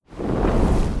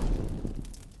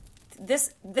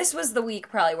this was the week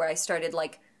probably where I started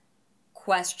like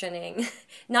questioning,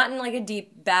 not in like a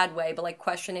deep bad way, but like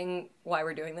questioning why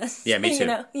we're doing this. Yeah, me too. You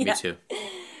know? Me Yeah. too.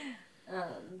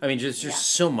 I mean, just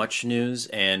so much news,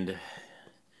 and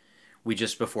we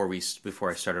just before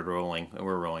I started rolling, and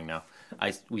we're rolling now.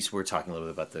 We were talking a little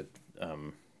bit about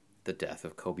the death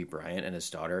of Kobe Bryant and his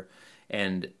daughter,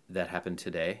 and that happened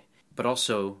today. But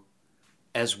also,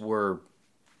 as we're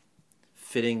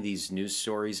fitting these news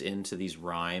stories into these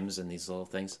rhymes and these little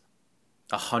things,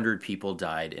 100 people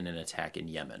died in an attack in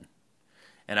Yemen,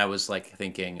 and I was like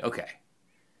thinking, okay,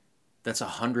 that's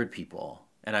 100 people,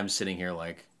 and I'm sitting here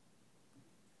like,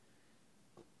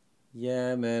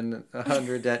 Yemen,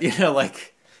 100 dead, you know,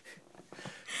 like.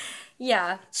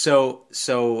 Yeah.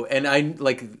 So, and I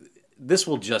like, this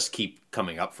will just keep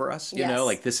coming up for us, you know,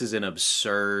 like this is an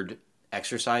absurd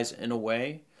exercise in a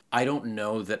way. I don't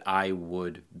know that I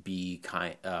would be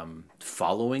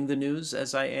following the news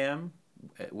as I am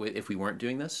if we weren't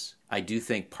doing this. I do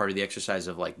think part of the exercise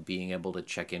of like being able to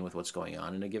check in with what's going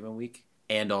on in a given week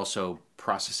and also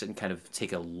process it and kind of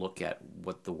take a look at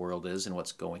what the world is and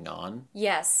what's going on.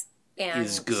 Yes. And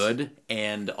is good,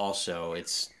 and also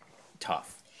it's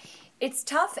tough. It's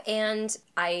tough, and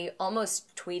I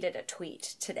almost tweeted a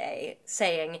tweet today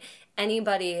saying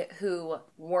anybody who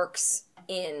works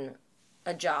in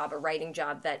a writing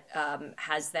job that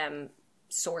has them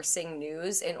sourcing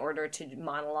news in order to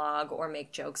monologue or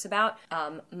make jokes about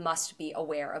must be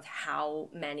aware of how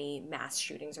many mass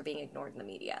shootings are being ignored in the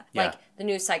media. Yeah. Like, the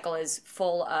news cycle is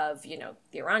full of, you know,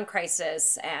 the Iran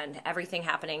crisis and everything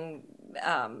happening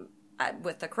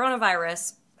with the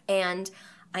coronavirus, and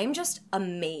I'm just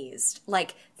amazed.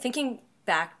 Like, thinking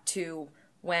back to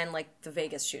when, like, the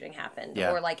Vegas shooting happened,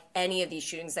 or, like, any of these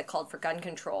shootings that called for gun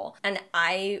control. And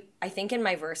I think in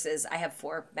my verses, I have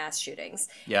 4 mass shootings.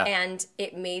 Yeah. And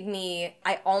it made me,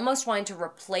 I almost wanted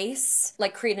to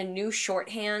create a new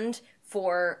shorthand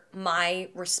for my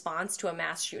response to a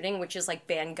mass shooting, which is like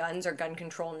ban guns or gun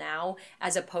control now,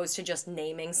 as opposed to just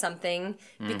naming something,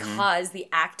 because the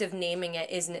act of naming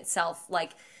it is in itself,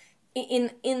 like,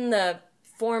 in the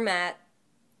format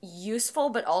useful,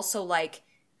 but also like,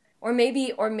 or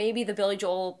maybe the Billy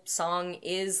Joel song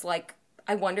is like,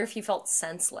 I wonder if he felt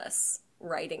senseless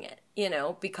writing it, you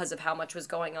know, because of how much was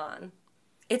going on.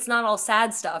 It's not all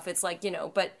sad stuff. It's like, you know,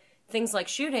 but things like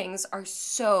shootings are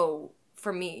so,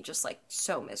 for me, just like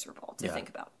so miserable to think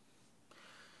about.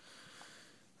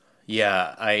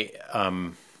 Yeah, I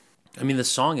mean, the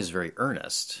song is very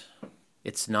earnest.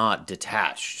 It's not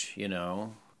detached, you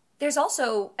know? There's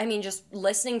also, I mean, just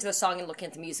listening to the song and looking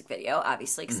at the music video,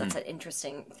 obviously, because that's an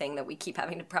interesting thing that we keep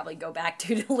having to probably go back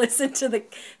to listen to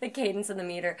the cadence and the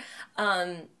meter.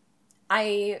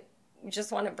 I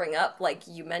just want to bring up, like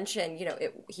you mentioned, you know,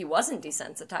 he wasn't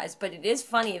desensitized, but it is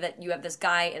funny that you have this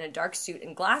guy in a dark suit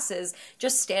and glasses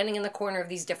just standing in the corner of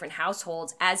these different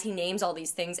households as he names all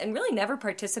these things and really never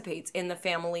participates in the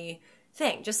family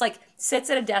thing. Just like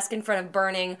sits at a desk in front of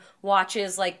burning,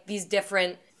 watches like these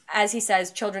different, as he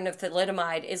says, children of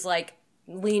thalidomide, is like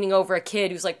leaning over a kid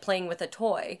who's like playing with a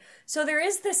toy. So there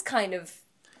is this kind of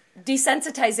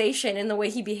desensitization in the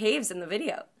way he behaves in the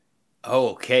video. Oh,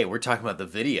 okay. We're talking about the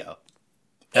video.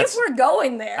 If we're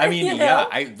going there, I mean, you know?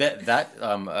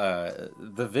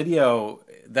 The video,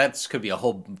 that could be a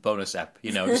whole bonus ep,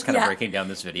 you know, just kind of breaking down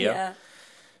this video. Yeah.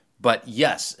 But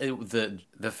yes,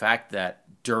 the fact that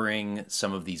during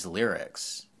some of these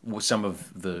lyrics, some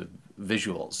of the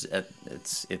visuals,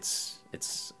 it's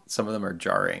some of them are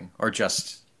jarring or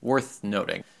just worth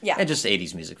noting. Yeah. And just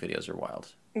 80s music videos are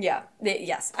wild. Yeah.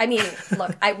 Yes. I mean,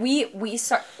 look, I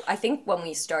think when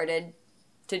we started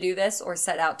to do this or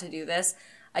set out to do this,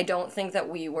 I don't think that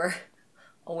we were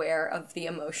aware of the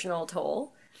emotional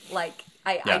toll. Like,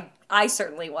 I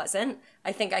certainly wasn't.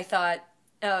 I think I thought,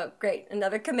 oh, great,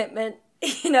 another commitment,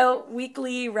 you know,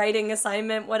 weekly writing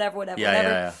assignment, whatever.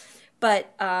 Yeah.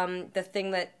 But the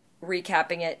thing that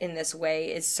recapping it in this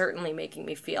way is certainly making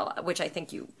me feel, which I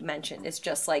think you mentioned, is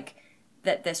just like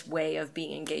that this way of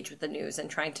being engaged with the news and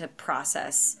trying to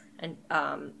process and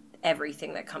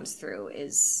everything that comes through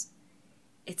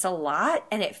it's a lot,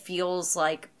 and it feels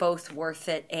like both worth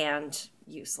it and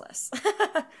useless.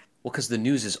 Well, because the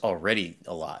news is already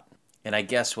a lot. And I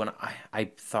guess when I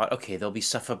thought, okay, there'll be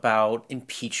stuff about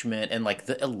impeachment and like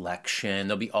the election,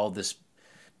 there'll be all this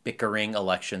bickering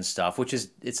election stuff, which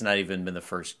is, it's not even been the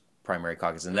first primary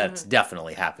caucus, and that's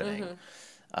definitely happening.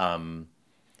 And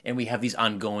we have these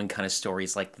ongoing kind of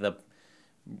stories like the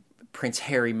Prince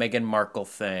Harry, Meghan Markle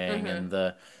thing,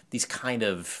 and these kind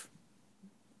of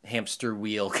hamster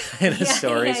wheel kind of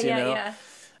stories, you know? Yeah.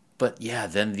 But yeah,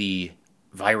 then the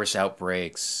virus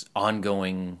outbreaks,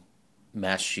 ongoing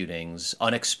mass shootings,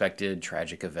 unexpected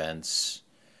tragic events,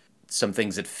 some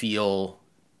things that feel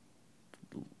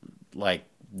like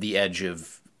the edge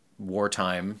of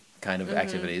wartime kind of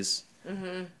activities.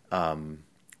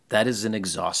 That is an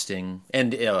exhausting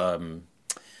and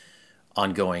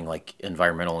ongoing like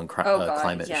environmental and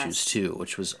climate issues too,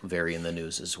 which was very in the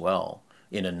news as well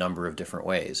in a number of different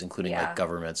ways, including like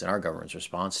governments and our government's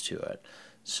response to it.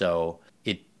 So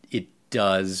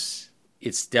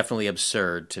it's definitely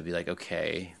absurd to be like,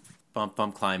 okay,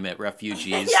 bump climate,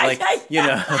 refugees, and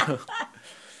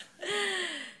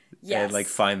like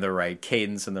find the right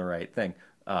cadence and the right thing.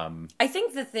 I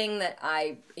think the thing that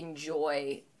I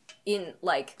enjoy in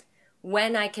like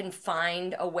when I can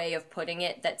find a way of putting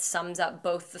it that sums up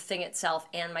both the thing itself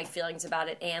and my feelings about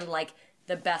it and like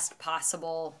the best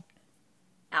possible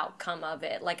outcome of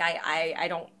it. Like I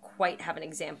don't quite have an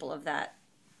example of that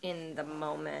in the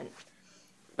moment,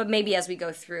 but maybe as we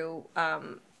go through,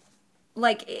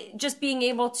 just being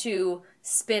able to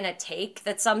spin a take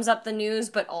that sums up the news,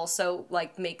 but also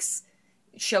like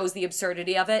shows the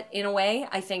absurdity of it in a way,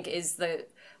 I think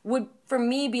would for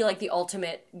me be like the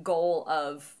ultimate goal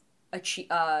of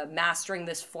mastering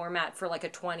this format for like a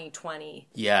 2020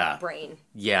 brain.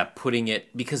 Yeah, putting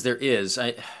it, because there is,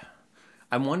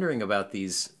 I'm wondering about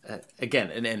these,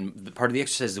 again, and part of the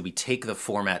exercise is that we take the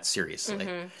format seriously.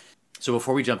 So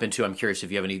before we jump into, I'm curious if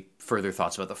you have any further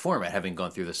thoughts about the format, having gone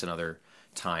through this another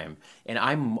time. And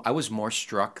I was more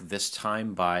struck this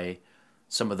time by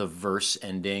some of the verse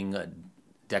ending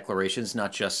declarations,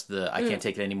 not just the I can't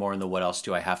take it anymore and the what else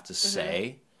do I have to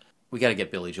say. We got to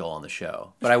get Billy Joel on the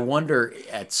show. But I wonder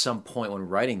at some point when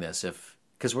writing this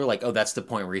because we're like, oh, that's the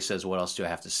point where he says, what else do I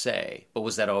have to say? But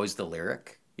was that always the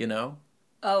lyric, you know?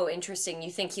 Oh, interesting.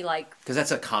 You think he like... Because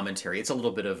that's a commentary. It's a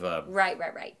little bit of a... Right.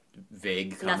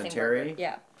 Vague commentary.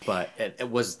 Yeah. But it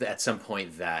was at some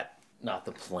point that not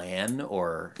the plan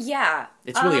or... Yeah.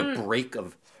 It's really a break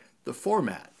of the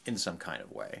format in some kind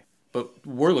of way. But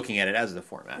we're looking at it as the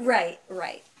format. Right.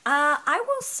 I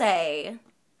will say...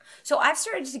 So I've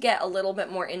started to get a little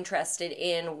bit more interested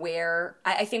in where,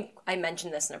 I think I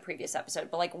mentioned this in a previous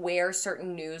episode, but like where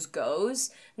certain news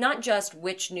goes, not just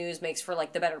which news makes for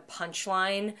like the better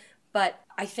punchline, but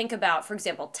I think about, for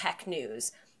example, tech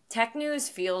news. Tech news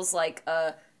feels like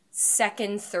a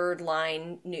second, third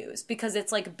line news because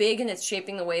it's like big and it's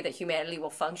shaping the way that humanity will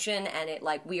function and it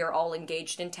like we are all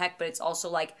engaged in tech, but it's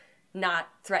also like not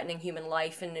threatening human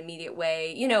life in an immediate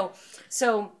way, you know,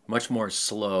 so... Much more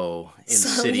slow,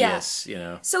 insidious, you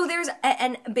know. So there's,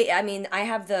 I mean, I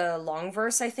have the long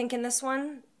verse, I think, in this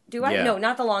one. Do I? Yeah. No,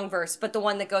 not the long verse, but the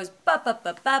one that goes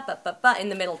ba-ba-ba-ba-ba-ba in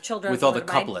the middle, children... With all the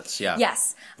couplets, yeah.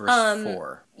 Yes. Verse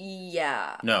 4.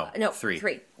 Yeah. No, 3.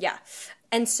 3, yeah.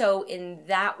 And so in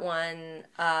that one,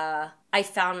 I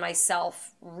found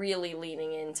myself really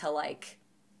leaning into, like...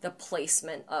 the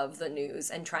placement of the news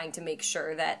and trying to make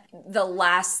sure that the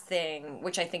last thing,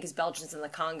 which I think is Belgians in the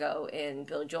Congo in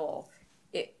Billy Joel,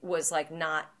 it was like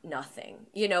not nothing,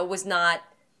 you know,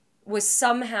 was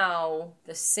somehow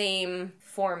the same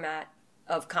format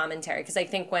of commentary. Because I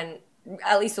think when,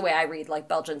 at least the way I read like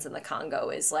Belgians in the Congo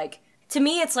is like, to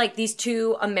me it's like these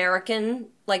two American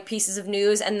like pieces of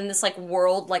news and then this like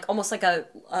world, like almost like a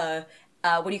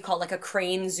what do you call it? Like a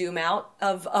crane zoom out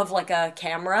of like a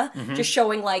camera, just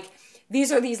showing like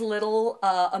these are these little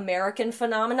American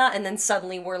phenomena, and then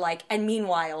suddenly we're like, and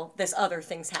meanwhile this other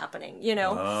thing's happening, you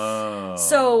know? Oh,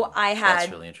 so I had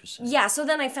that's really interesting. Yeah, so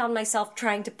then I found myself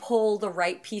trying to pull the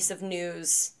right piece of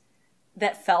news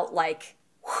that felt like,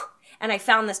 whew, and I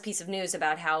found this piece of news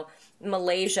about how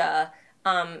Malaysia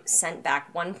sent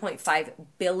back 1.5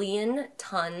 billion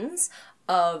tons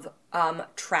of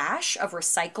trash, of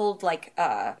recycled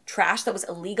trash that was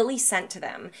illegally sent to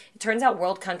them. It turns out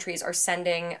world countries are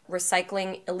sending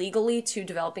recycling illegally to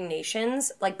developing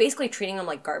nations, like basically treating them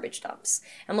like garbage dumps.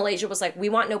 And Malaysia was like, we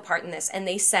want no part in this. And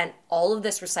they sent all of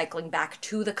this recycling back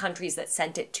to the countries that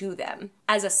sent it to them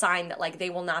as a sign that like they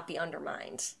will not be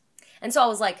undermined. And so I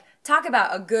was like, talk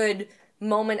about a good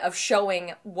moment of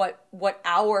showing what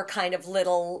our kind of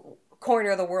little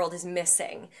corner of the world is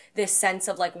missing, this sense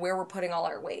of like where we're putting all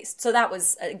our waste. So that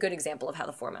was a good example of how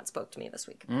the format spoke to me this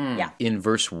week. Yeah. In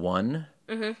verse 1,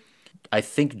 I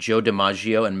think Joe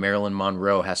DiMaggio and Marilyn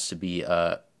Monroe has to be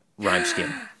rhyme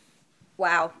scheme.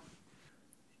 Wow.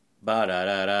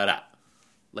 Ba-da-da-da-da.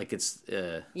 Like it's...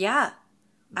 Yeah.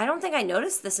 I don't think I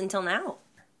noticed this until now.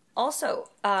 Also,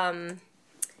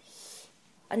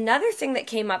 another thing that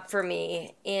came up for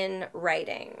me in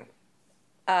writing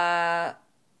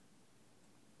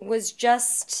was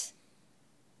just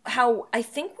how I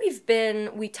think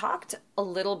we talked a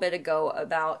little bit ago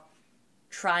about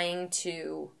trying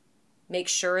to make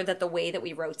sure that the way that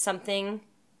we wrote something,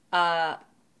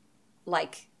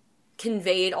 like,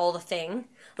 conveyed all the thing.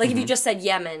 Like, if you just said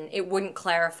Yemen, it wouldn't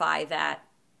clarify that,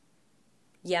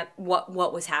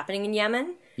 what was happening in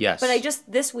Yemen. Yes. But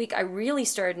this week, I really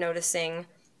started noticing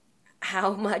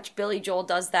how much Billy Joel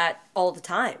does that all the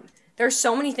time. There's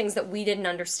so many things that we didn't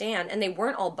understand, and they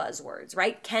weren't all buzzwords,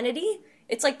 right? Kennedy,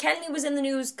 it's like Kennedy was in the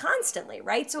news constantly,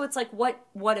 right? So it's like,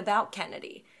 what about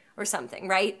Kennedy or something,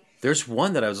 right? There's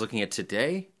one that I was looking at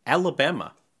today,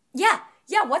 Alabama. Yeah,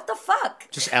 what the fuck?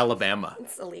 Just Alabama.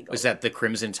 It's illegal. Is that the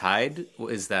Crimson Tide?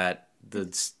 Is that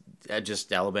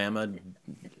just Alabama?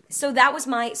 So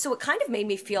so it kind of made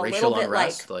me feel Racial a little bit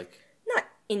unrest, like, not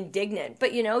indignant,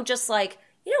 but, just like,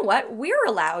 you know what? We're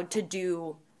allowed to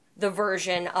do the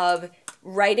version of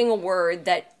writing a word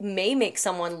that may make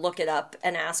someone look it up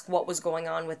and ask what was going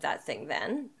on with that thing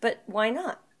then, but why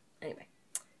not? Anyway,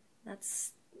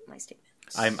 that's my statement.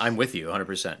 I'm with you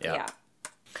 100%. Yeah. Yeah.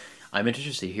 I'm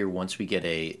interested to hear once we get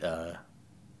a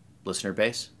listener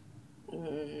base.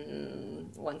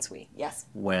 Yes.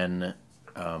 When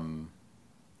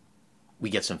we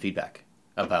get some feedback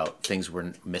about things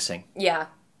we're missing. Yeah.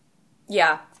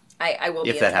 I will be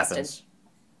if that interested. happens.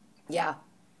 Yeah.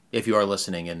 If you are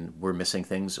listening and we're missing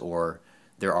things, or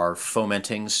there are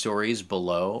fomenting stories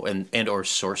below and or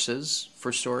sources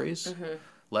for stories,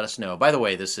 let us know. By the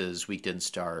way, this is Week Didn't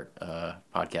Start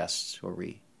podcast where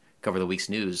we cover the week's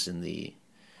news in the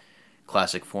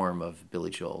classic form of Billy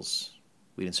Joel's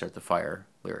We Didn't Start the Fire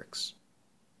lyrics.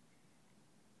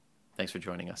 Thanks for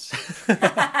joining us.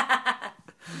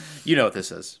 You know what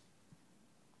this is.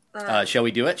 Shall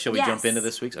we do it? Shall we jump into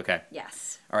this week's? Okay.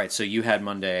 Yes. All right, so you had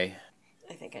Monday.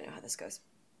 I think I know how this goes.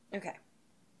 Okay.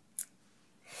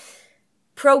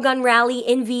 Pro-gun rally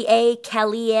in VA,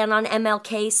 Kellyanne on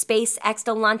MLK, SpaceX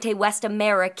Delante West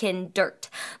American dirt.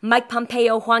 Mike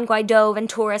Pompeo, Juan Guaido,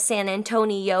 Ventura, San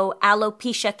Antonio,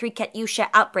 alopecia, 3 Katyusha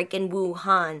outbreak in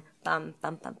Wuhan. Bum,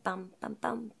 bum, bum, bum, bum,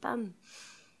 bum, bum.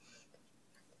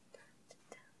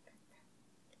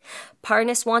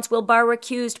 Parnas wants Wilbar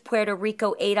recused, Puerto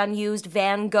Rico aid unused,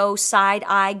 Van Gogh side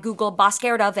eye, Google boss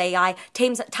scared of AI,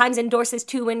 Times endorses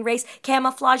two-in race,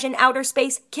 camouflage in outer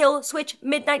space, kill switch,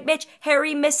 midnight bitch,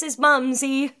 Harry misses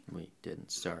Mumsy. We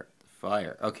didn't start the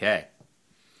fire. Okay.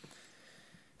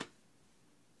 All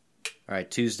right,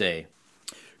 Tuesday.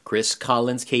 Chris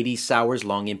Collins, Katie Sowers,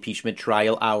 long impeachment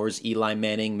trial hours, Eli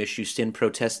Manning, Mishustin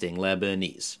protesting,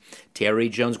 Lebanese. Terry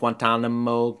Jones,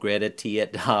 Guantanamo, Greta T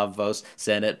at Davos,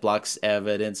 Senate blocks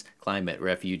evidence, climate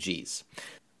refugees.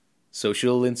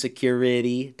 Social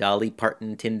insecurity, Dolly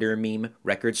Parton Tinder meme,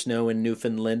 record snow in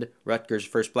Newfoundland, Rutgers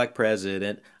first black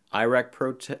president, Iraq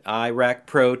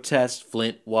protest,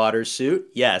 Flint water suit.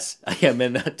 Yes, I am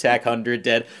in attack 100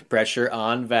 dead, pressure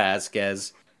on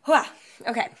Vasquez.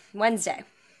 Okay, Wednesday.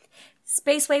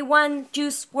 Spaceway 1,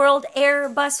 Juice WRLD,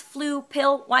 Airbus, flu,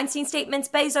 pill, Weinstein statements,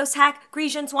 Bezos hack,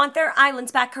 Grecians want their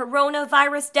islands back,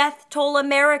 coronavirus, death toll,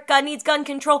 America needs gun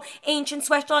control, ancient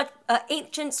sweat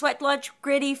lodge,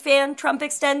 gritty fan, Trump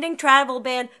extending travel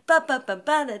ban, and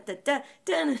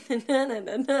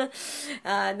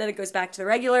then it goes back to the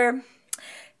regular.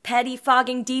 Petty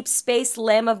fogging deep space,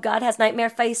 Lamb of God has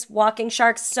nightmare face, walking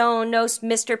sharks, Sonos,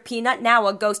 Mr. Peanut, now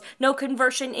a ghost, no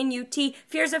conversion in UT,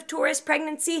 fears of tourist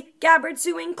pregnancy, Gabbard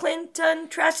suing Clinton,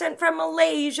 trash sent from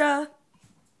Malaysia.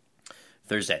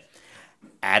 Thursday.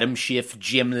 Adam Schiff,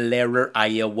 Jim Lehrer,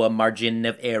 Iowa, margin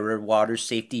of error, water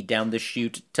safety down the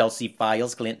chute, Tulsi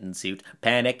files Clinton suit,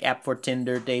 panic app for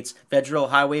Tinder dates, federal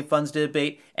highway funds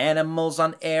debate, animals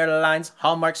on airlines,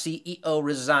 Hallmark CEO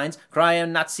resigns,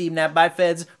 crying Nazi nabbed by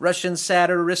feds, Russian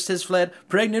satirist has fled,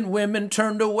 pregnant women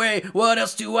turned away, what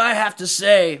else do I have to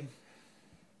say? All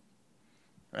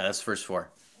right, that's the first 4.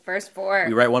 First 4.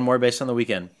 We write one more based on the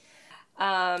weekend.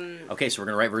 Okay, so we're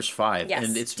going to write verse 5. Yes.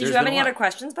 And Did you have any other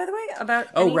questions, by the way, about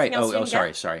Oh, right. else Oh,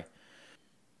 sorry.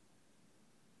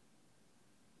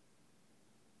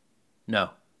 No.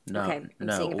 Okay,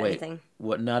 I'm seeing wait. anything.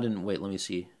 What? Not in. Wait, let me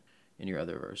see. In your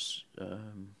other verse.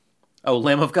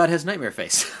 Lamb of God has nightmare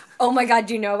face. Oh my God,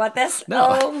 do you know about this?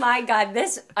 No. Oh my God,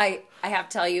 this, I have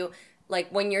to tell you,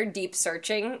 like, when you're deep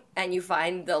searching and you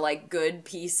find the, like, good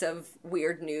piece of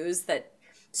weird news that,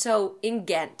 so in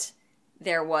Ghent,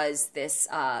 there was this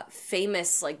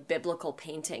famous, like, biblical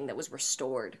painting that was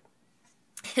restored.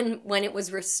 And when it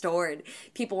was restored,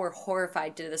 people were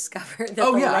horrified to discover that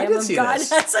the Lamb of God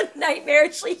has a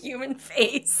nightmarishly human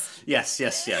face. Yes.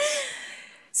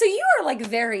 So you are, like,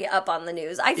 very up on the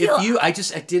news. I feel...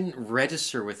 it didn't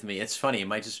register with me. It's funny. It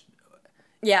might just...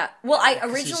 Yeah. Well, I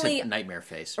originally... nightmare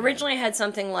face. Originally I had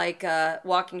something like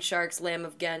Walking Sharks, Lamb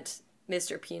of Ghent,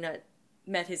 Mr. Peanut,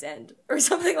 met his end or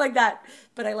something like that.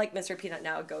 But I like Mr. Peanut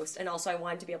now, a ghost. And also I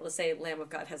wanted to be able to say Lamb of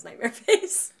God has nightmare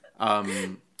face.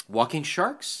 Walking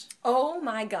sharks? Oh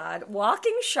my God.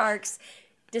 Walking sharks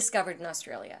discovered in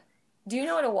Australia. Do you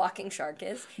know what a walking shark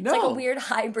is? No. It's like a weird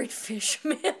hybrid fish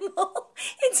mammal.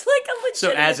 It's like a legitimate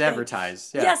So as thing.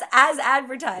 advertised. Yeah. Yes, as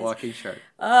advertised. Walking shark.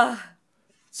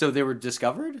 So they were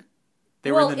discovered?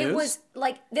 They were in the news? It was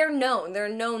like they're known. They're a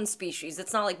known species.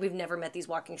 It's not like we've never met these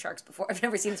walking sharks before. I've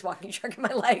never seen this walking shark in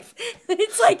my life.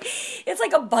 It's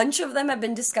like a bunch of them have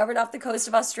been discovered off the coast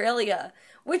of Australia,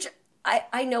 which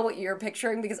I know what you're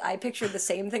picturing because I pictured the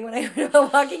same thing when I heard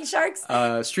about walking sharks.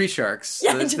 Street sharks.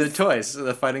 Yeah, the toys.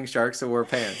 The fighting sharks that wear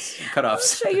pants. I'll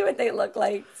Cutoffs. show you what they look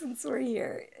like since we're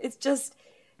here.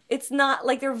 It's not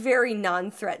like they're very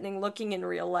non-threatening looking in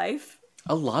real life.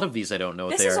 A lot of these I don't know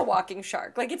what This they is are. a walking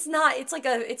shark. Like it's not. It's like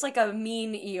a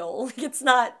mean eel. Like it's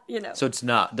not. So it's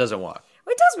not. Doesn't walk.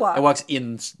 It does walk. It walks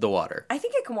in the water. I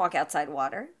think it can walk outside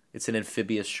water. It's an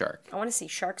amphibious shark. I want to see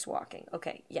sharks walking.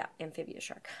 Okay, yeah, amphibious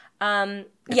shark.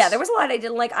 Yeah, there was a lot I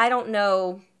didn't like. I don't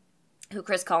know who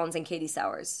Chris Collins and Katie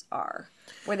Sowers are.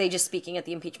 Were they just speaking at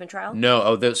the impeachment trial?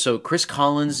 No. So Chris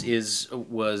Collins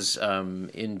was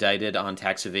indicted on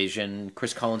tax evasion.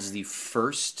 Chris Collins is the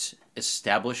first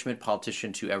establishment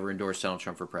politician to ever endorse Donald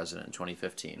Trump for president in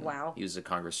 2015. Wow. He was a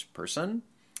congressperson.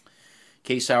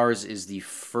 Katie Sowers is the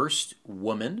first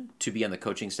woman to be on the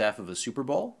coaching staff of a Super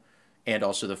Bowl. And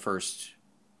also the first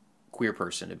queer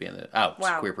person to be on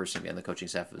the coaching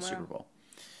staff of the Super Bowl.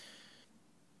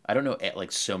 I don't know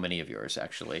like so many of yours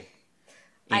actually.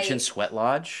 Ancient Sweat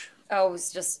Lodge. Oh, it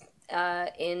was just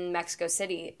in Mexico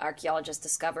City. Archaeologists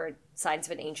discovered signs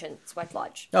of an ancient sweat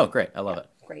lodge. Oh, great! I love it.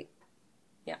 Great.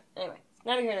 Yeah. Anyway,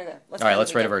 neither here nor there. All right,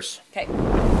 let's write a verse. Okay.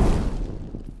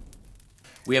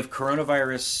 We have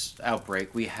coronavirus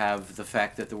outbreak. We have the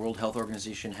fact that the World Health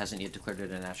Organization hasn't yet declared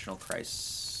it a national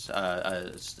crisis.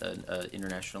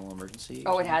 International emergency.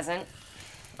 Oh, it hasn't?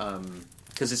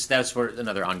 Because that's where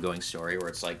another ongoing story where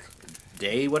it's like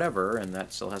day whatever, and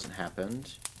that still hasn't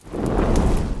happened.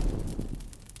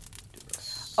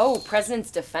 Oh, President's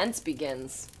Defense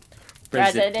begins.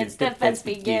 President's Defense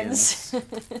begins.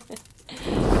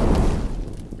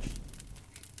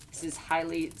 This is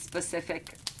highly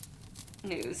specific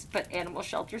news, but Animal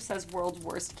Shelter says world's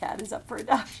worst cat is up for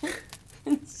adoption.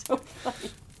 It's so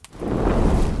funny.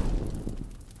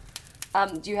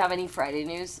 Do you have any Friday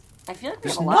news? I feel like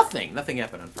there's we have a lot. Nothing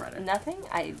happened on Friday. Nothing?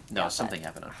 Something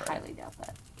happened on Friday. Highly doubt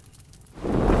that.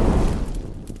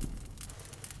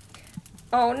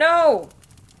 Oh no!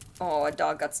 Oh, a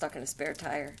dog got stuck in a spare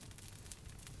tire.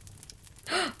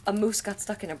 A moose got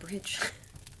stuck in a bridge.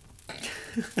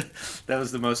 That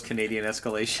was the most Canadian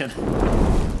escalation.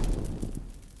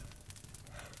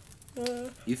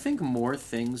 You think more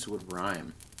things would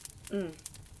rhyme?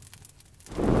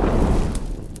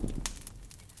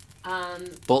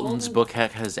 Bolton's book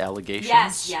has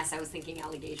allegations. Yes, I was thinking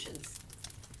allegations.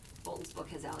 Bolton's book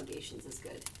has allegations is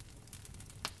good.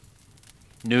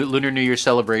 Lunar New Year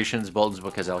celebrations. Bolton's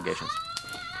book has allegations.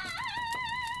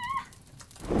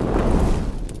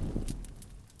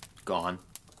 Gone.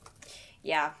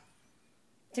 Yeah.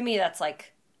 To me, that's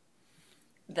like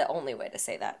the only way to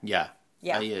say that. Yeah.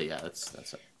 Yeah. Yeah. That's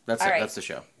it. That's All it. right. That's the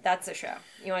show. That's the show.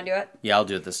 You want to do it? Yeah, I'll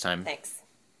do it this time. Thanks.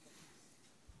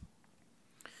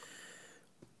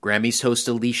 Grammys host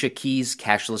Alicia Keys,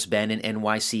 cashless ban in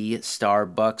NYC,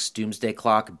 Starbucks, doomsday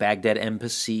clock, Baghdad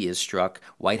embassy is struck,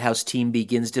 White House team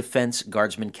begins defense,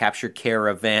 guardsmen capture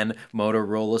caravan,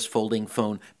 Motorola's folding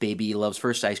phone, baby loves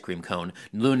first ice cream cone,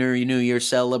 Lunar New Year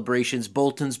celebrations,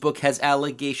 Bolton's book has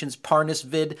allegations, Parnas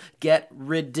vid, get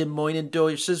rid, Des Moines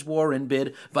endorses Warren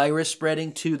bid, virus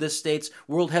spreading to the states,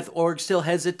 World Health Org still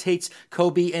hesitates,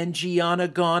 Kobe and Gianna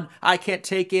gone, I can't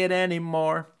take it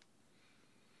anymore.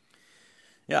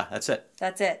 Yeah, that's it.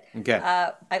 That's it. Okay.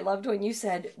 I loved when you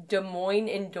said Des Moines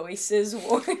endorses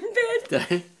Warren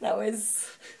bid. That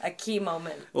was a key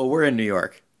moment. Well, we're in New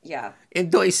York. Yeah.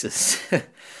 Endorses.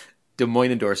 Des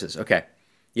Moines endorses. Okay.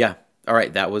 Yeah. All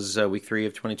right. That was week 3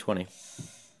 of 2020.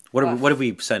 What have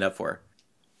we signed up for?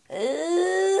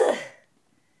 That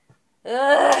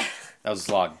That was a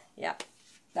slog. Yeah.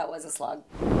 That was a slog.